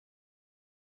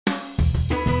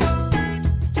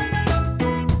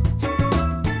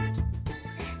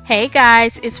Hey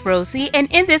guys, it's Rosie,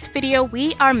 and in this video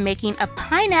we are making a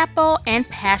pineapple and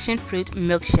passion fruit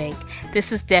milkshake.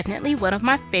 This is definitely one of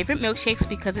my favorite milkshakes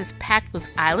because it's packed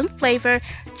with island flavor,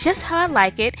 just how I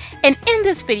like it. And in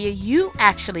this video you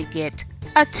actually get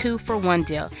a 2-for-1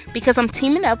 deal because I'm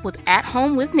teaming up with At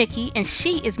Home with Nikki, and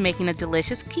she is making a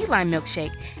delicious key lime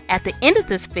milkshake. At the end of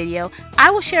this video I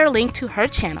will share a link to her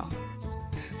channel.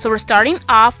 So we're starting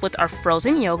off with our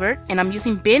frozen yogurt, and I'm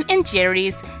using Ben &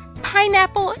 Jerry's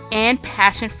pineapple and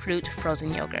passion fruit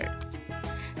frozen yogurt.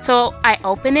 So I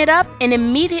open it up and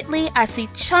immediately I see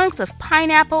chunks of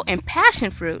pineapple and passion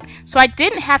fruit, so I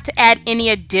didn't have to add any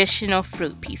additional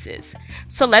fruit pieces.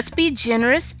 So let's be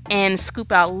generous and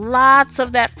scoop out lots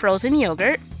of that frozen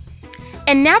yogurt.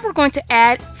 And now we're going to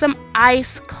add some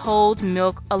ice cold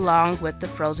milk along with the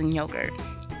frozen yogurt.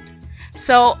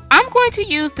 So I'm going to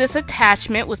use this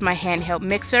attachment with my handheld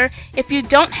mixer. If you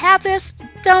don't have this,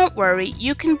 don't worry,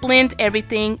 you can blend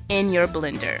everything in your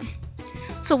blender.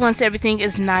 So once everything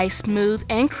is nice, smooth,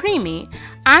 and creamy,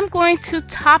 I'm going to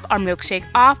top our milkshake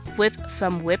off with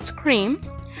some whipped cream.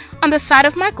 On the side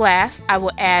of my glass, I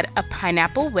will add a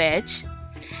pineapple wedge.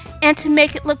 And to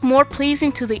make it look more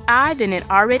pleasing to the eye than it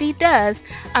already does,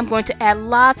 I'm going to add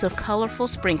lots of colorful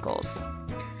sprinkles.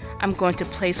 I'm going to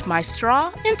place my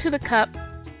straw into the cup,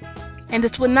 and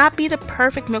this would not be the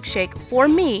perfect milkshake for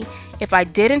me if I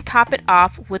didn't top it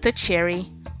off with a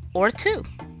cherry or two.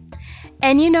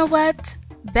 And you know what?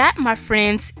 That, my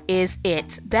friends, is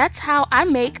it. That's how I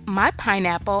make my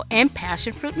pineapple and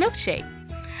passion fruit milkshake.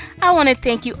 I want to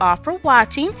thank you all for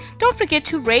watching. Don't forget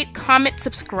to rate, comment,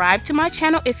 subscribe to my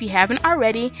channel if you haven't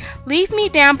already. Leave me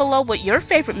down below what your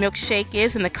favorite milkshake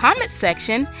is in the comment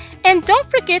section. And don't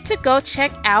forget to go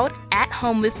check out At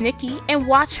Home with Nikki and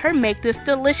watch her make this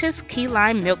delicious key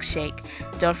lime milkshake.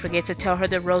 Don't forget to tell her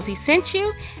that Rosie sent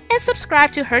you and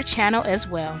subscribe to her channel as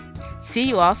well. See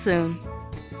you all soon.